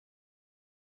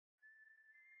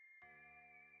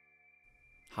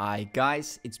Hi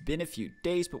guys, it's been a few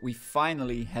days, but we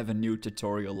finally have a new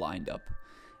tutorial lined up.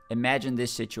 Imagine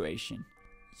this situation.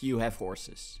 You have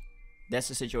horses. That's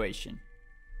the situation.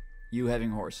 You having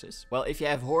horses. Well, if you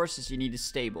have horses, you need a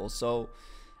stable. So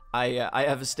I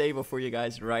have a stable for you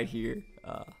guys right here.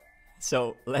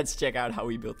 So let's check out how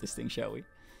we built this thing, shall we?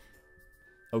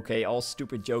 Okay, all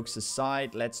stupid jokes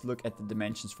aside, let's look at the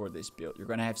dimensions for this build. You're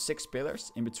gonna have 6 pillars.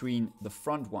 In between the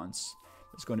front ones,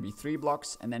 it's going to be 3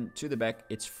 blocks, and then to the back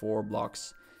it's 4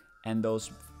 blocks. And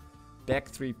those back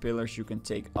 3 pillars you can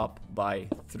take up by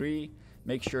 3.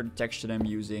 Make sure to texture them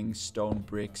using stone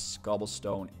bricks,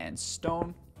 cobblestone, and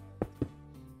stone.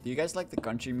 Do you guys like the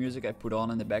country music I put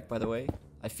on in the back, by the way?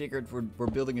 I figured we're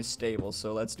building a stable,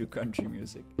 so let's do country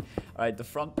music. Alright, the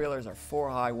front pillars are 4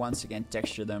 high. Once again,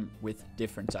 texture them with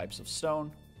different types of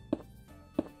stone.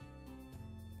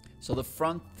 So the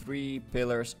front 3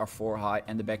 pillars are 4 high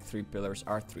and the back 3 pillars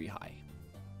are 3 high.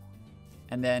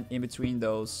 And then in between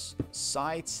those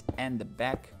sides and the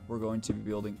back, we're going to be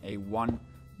building a 1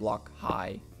 block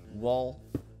high wall.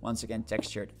 Once again,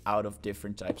 textured out of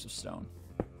different types of stone.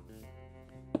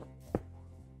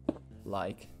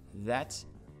 Like that.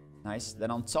 Nice. Then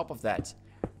on top of that,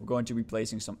 we're going to be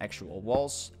placing some actual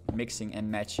walls, mixing and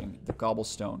matching the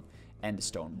cobblestone and the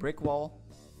stone brick wall.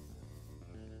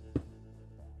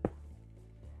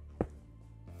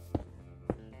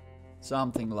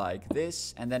 Something like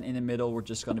this, and then in the middle we're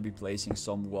just going to be placing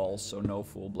some walls, so no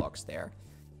full blocks there.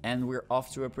 And we're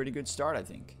off to a pretty good start, I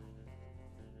think.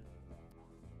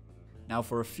 Now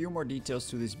for a few more details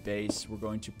to this base, we're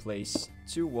going to place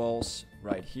 2 walls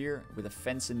right here with a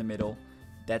fence in the middle.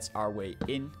 That's our way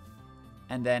in.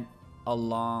 And then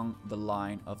along the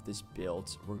line of this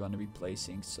build, we're going to be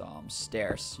placing some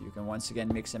stairs. You can once again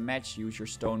mix and match, use your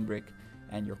stone brick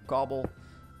and your cobble,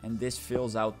 and this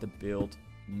fills out the build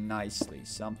nicely.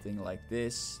 Something like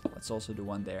this. Let's also do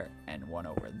one there and one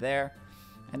over there.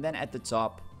 And then at the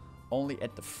top, only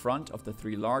at the front of the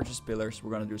 3 largest pillars,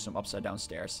 we're going to do some upside down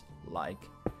stairs like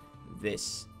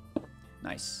this.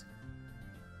 Nice.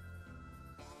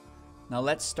 Now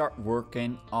let's start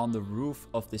working on the roof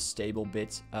of this stable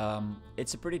bit.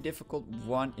 It's a pretty difficult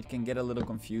one. It can get a little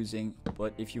confusing,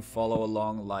 but if you follow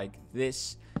along like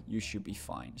this, you should be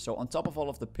fine. So on top of all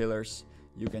of the pillars,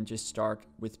 you can just start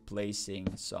with placing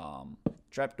some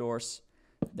trapdoors.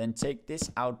 Then take this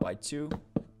out by 2.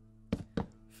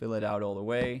 Fill it out all the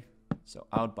way. So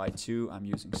out by 2, I'm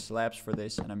using slabs for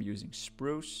this, and I'm using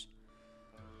spruce.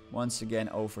 Once again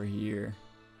over here,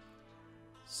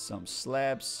 some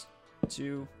slabs.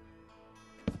 2,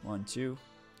 1, 2,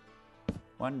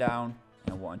 1 down,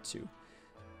 and 1, 2.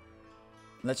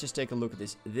 Let's just take a look at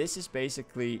this. This is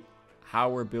basically how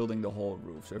we're building the whole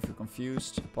roof. So if you're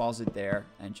confused, pause it there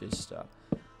and just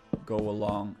go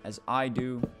along as I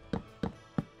do.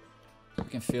 We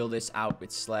can fill this out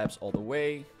with slabs all the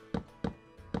way.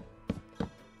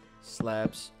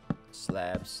 Slabs,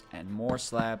 slabs, and more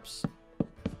slabs.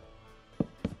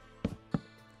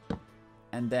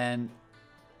 And then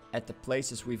at the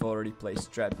places we've already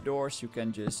placed trapdoors, you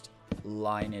can just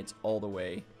line it all the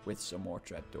way with some more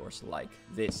trapdoors like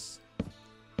this.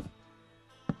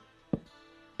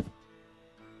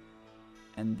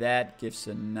 And that gives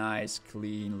a nice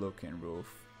clean looking roof.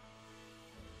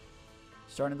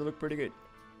 Starting to look pretty good.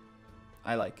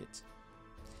 I like it.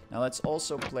 Now let's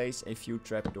also place a few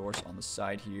trapdoors on the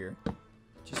side here.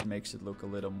 Just makes it look a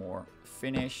little more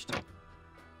finished.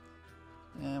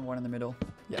 And one in the middle.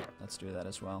 Yeah, let's do that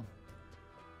as well.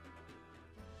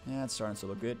 Yeah, it's starting to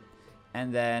look good.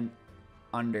 And then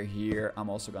under here, I'm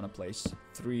also going to place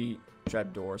 3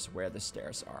 trapdoors where the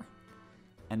stairs are.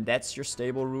 And that's your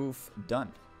stable roof done.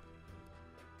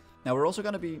 Now we're also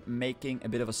going to be making a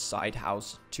bit of a side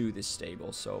house to this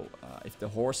stable. So if the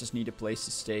horses need a place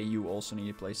to stay, you also need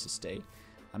a place to stay.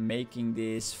 I'm making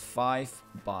this 5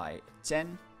 by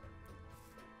 10.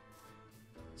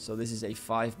 So this is a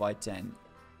 5 by 10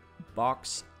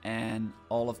 box, and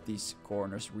all of these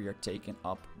corners we are taking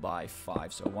up by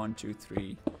 5. So 1, 2,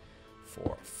 3,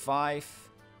 4, 5.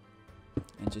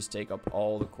 And just take up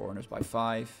all the corners by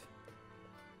 5.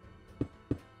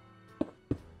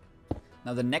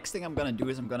 Now the next thing I'm going to do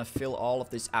is I'm going to fill all of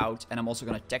this out, and I'm also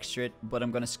going to texture it, but I'm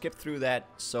going to skip through that,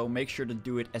 so make sure to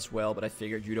do it as well, but I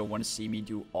figured you don't want to see me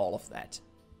do all of that.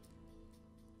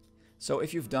 So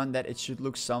if you've done that, it should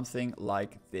look something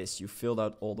like this. You filled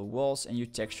out all the walls and you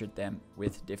textured them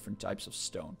with different types of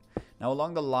stone. Now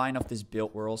along the line of this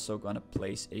build, we're also going to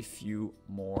place a few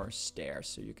more stairs.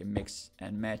 So you can mix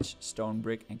and match stone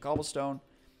brick and cobblestone,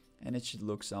 and it should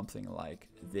look something like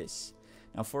this.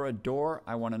 Now for a door,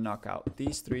 I want to knock out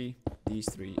these 3,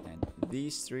 and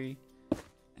these 3.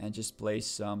 and just place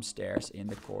some stairs in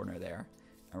the corner there.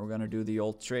 And we're gonna do the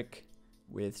old trick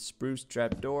with spruce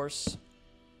trapdoors.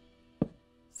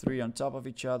 3 on top of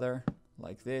each other,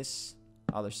 like this.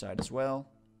 Other side as well.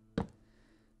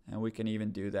 And we can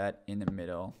even do that in the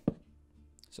middle.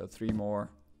 So 3 more.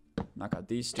 Knock out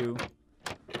these 2.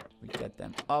 We get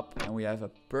them up, and we have a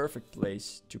perfect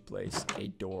place to place a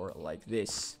door like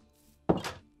this.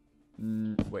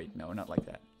 Wait, no, not like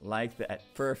that. Like that.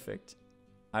 Perfect.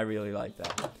 I really like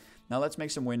that. Now let's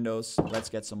make some windows. Let's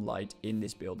get some light in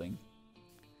this building.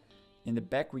 In the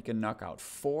back we can knock out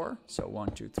 4. So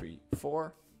 1, 2, 3,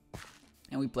 4.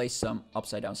 And we place some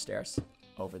upside down stairs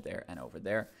over there and over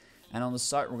there. And on the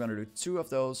side we're going to do 2 of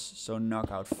those. So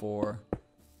knock out 4.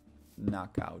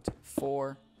 Knock out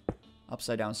 4.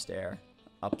 Upside down stair.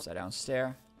 Upside down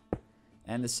stair.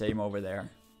 And the same over there.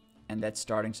 And that's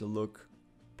starting to look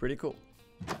pretty cool.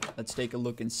 Let's take a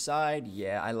look inside.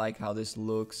 Yeah, I like how this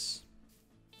looks.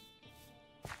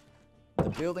 The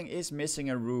building is missing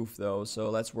a roof though, so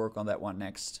let's work on that one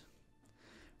next.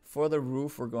 For the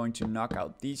roof, we're going to knock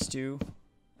out these 2,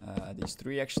 these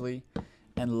 3 actually,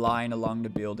 and line along the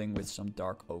building with some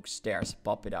dark oak stairs.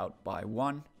 Pop it out by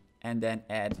 1, and then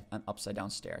add an upside down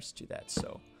stairs to that.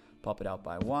 So pop it out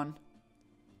by 1,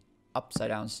 upside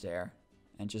down stair,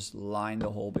 and just line the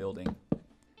whole building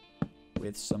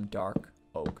with some dark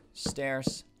oak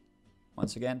stairs.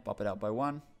 Once again, pop it out by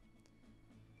 1.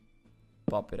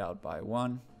 Pop it out by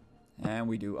 1. And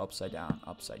we do upside down,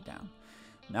 upside down.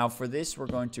 Now for this, we're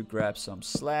going to grab some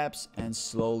slabs and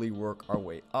slowly work our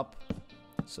way up.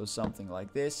 So something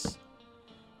like this.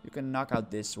 You can knock out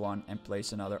this one and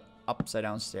place another upside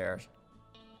down stair.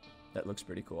 That looks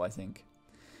pretty cool, I think.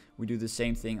 We do the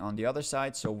same thing on the other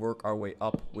side. So work our way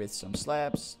up with some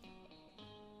slabs.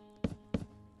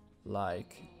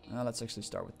 Like, let's actually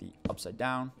start with the upside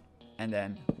down. And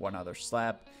then one other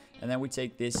slab. And then we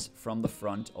take this from the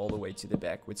front all the way to the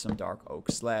back with some dark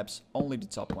oak slabs. Only the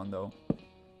top one though.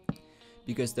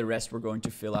 Because the rest we're going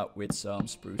to fill out with some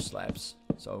spruce slabs.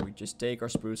 So we just take our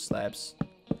spruce slabs,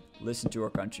 listen to our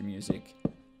country music,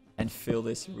 and fill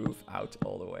this roof out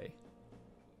all the way.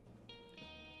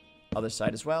 Other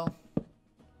side as well.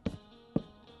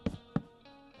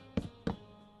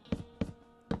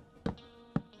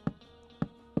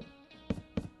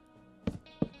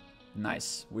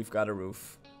 Nice, we've got a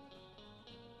roof.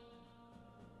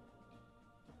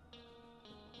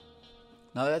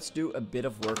 Now let's do a bit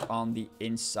of work on the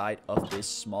inside of this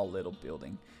small little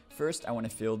building. First, I want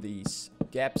to fill these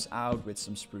gaps out with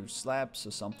some spruce slabs, so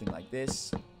something like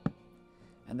this.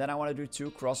 And then I want to do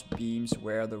 2 cross beams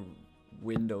where the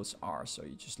windows are. So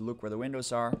you just look where the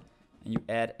windows are, and you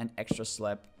add an extra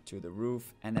slab to the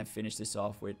roof, and then finish this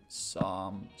off with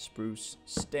some spruce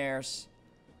stairs.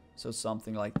 So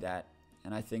something like that.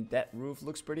 And I think that roof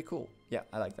looks pretty cool. Yeah,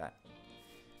 I like that.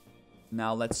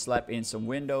 Now let's slap in some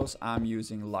windows. I'm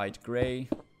using light gray,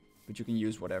 but you can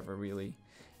use whatever really.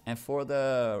 And for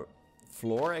the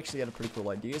floor, I actually had a pretty cool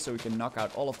idea. So we can knock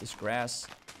out all of this grass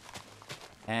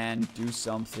and do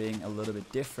something a little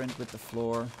bit different with the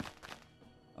floor.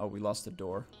 Oh, we lost the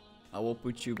door. I will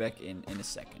put you back in a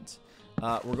second.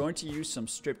 We're going to use some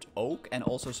stripped oak and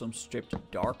also some stripped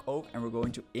dark oak, and we're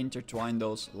going to intertwine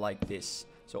those like this.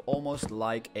 So almost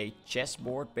like a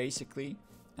chessboard basically.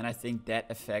 And I think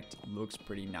that effect looks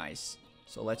pretty nice.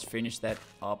 So let's finish that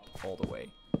up all the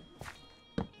way.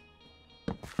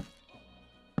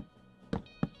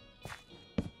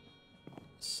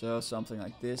 So something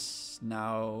like this.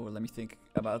 Now let me think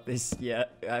about this. Yeah,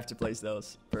 I have to place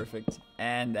those. Perfect.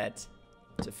 And that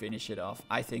to finish it off.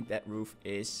 I think that roof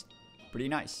is pretty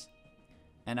nice.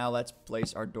 And now let's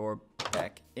place our door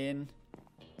back in.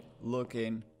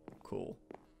 Looking cool.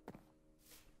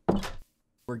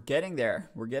 We're getting there.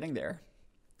 We're getting there.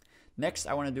 Next,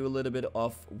 I want to do a little bit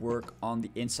of work on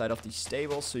the inside of the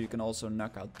stable. So you can also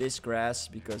knock out this grass,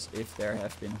 because if there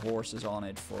have been horses on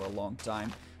it for a long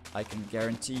time, I can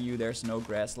guarantee you there's no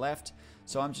grass left.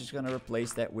 So I'm just going to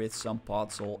replace that with some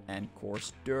podzol and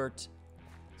coarse dirt.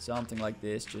 Something like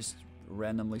this. Just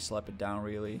randomly slap it down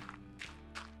really.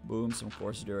 Boom, some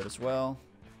coarse dirt as well.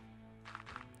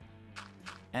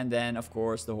 And then, of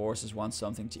course, the horses want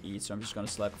something to eat. So I'm just going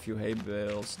to slap a few hay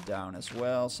bales down as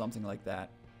well. Something like that.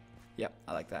 Yep,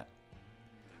 I like that.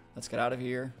 Let's get out of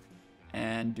here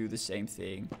and do the same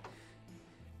thing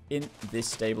in this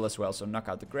stable as well. So knock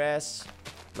out the grass,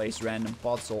 place random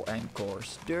podzol and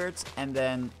coarse dirt, and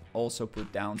then also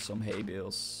put down some hay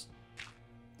bales.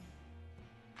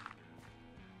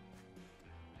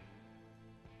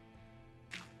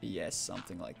 Yes,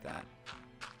 something like that.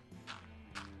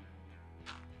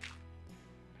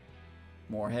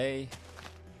 More hay.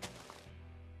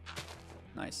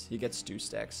 Nice. He gets 2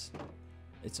 stacks.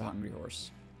 It's a hungry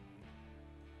horse.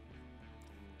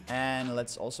 And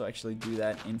let's also actually do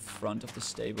that in front of the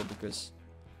stable, because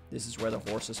this is where the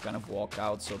horses kind of walk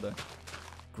out. So the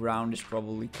ground is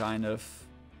probably kind of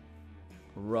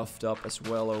roughed up as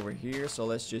well over here. So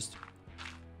let's just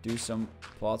do some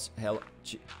pots.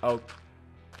 Oh,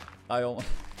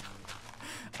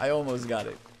 I almost got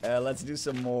it. Let's do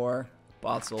some more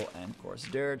potzel and coarse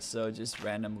dirt. So just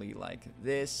randomly like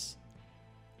this.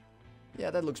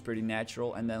 Yeah, that looks pretty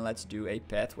natural. And then let's do a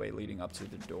pathway leading up to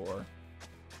the door.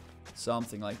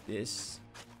 Something like this.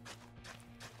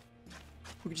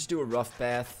 We could just do a rough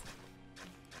path.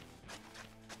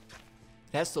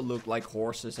 It has to look like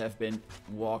horses have been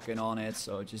walking on it.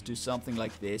 So just do something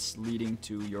like this leading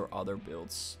to your other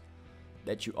builds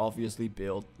that you obviously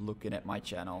built looking at my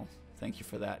channel. Thank you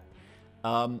for that.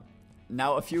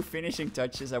 Now a few finishing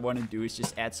touches I want to do is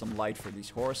just add some light for these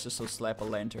horses. So slap a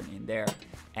lantern in there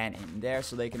and in there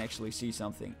so they can actually see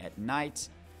something at night.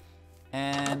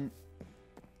 And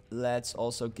let's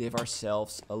also give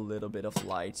ourselves a little bit of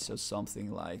light. So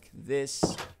something like this.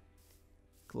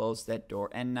 Close that door.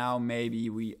 And now maybe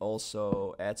we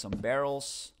also add some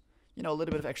barrels. You know, a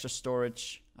little bit of extra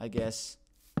storage, I guess.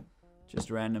 Just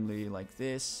randomly like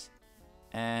this.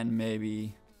 And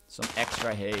maybe some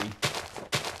extra hay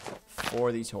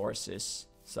for these horses.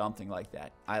 Something like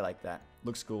that. I like that.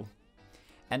 Looks cool.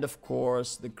 And of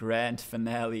course, the grand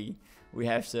finale. We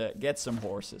have to get some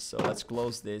horses. So let's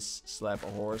close this. Slap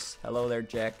a horse. Hello there,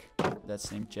 Jack. That's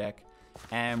named Jack.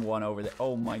 And one over there.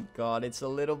 Oh my god, it's a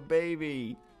little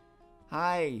baby.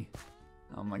 Hi.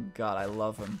 Oh my god, I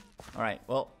love him. Alright,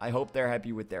 well, I hope they're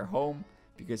happy with their home,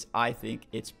 because I think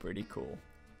it's pretty cool.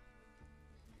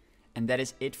 And that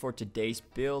is it for today's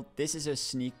build. This is a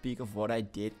sneak peek of what I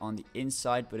did on the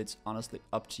inside, but it's honestly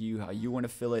up to you how you want to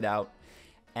fill it out.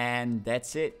 And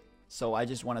that's it. So I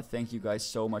just want to thank you guys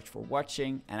so much for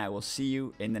watching, and I will see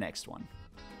you in the next one.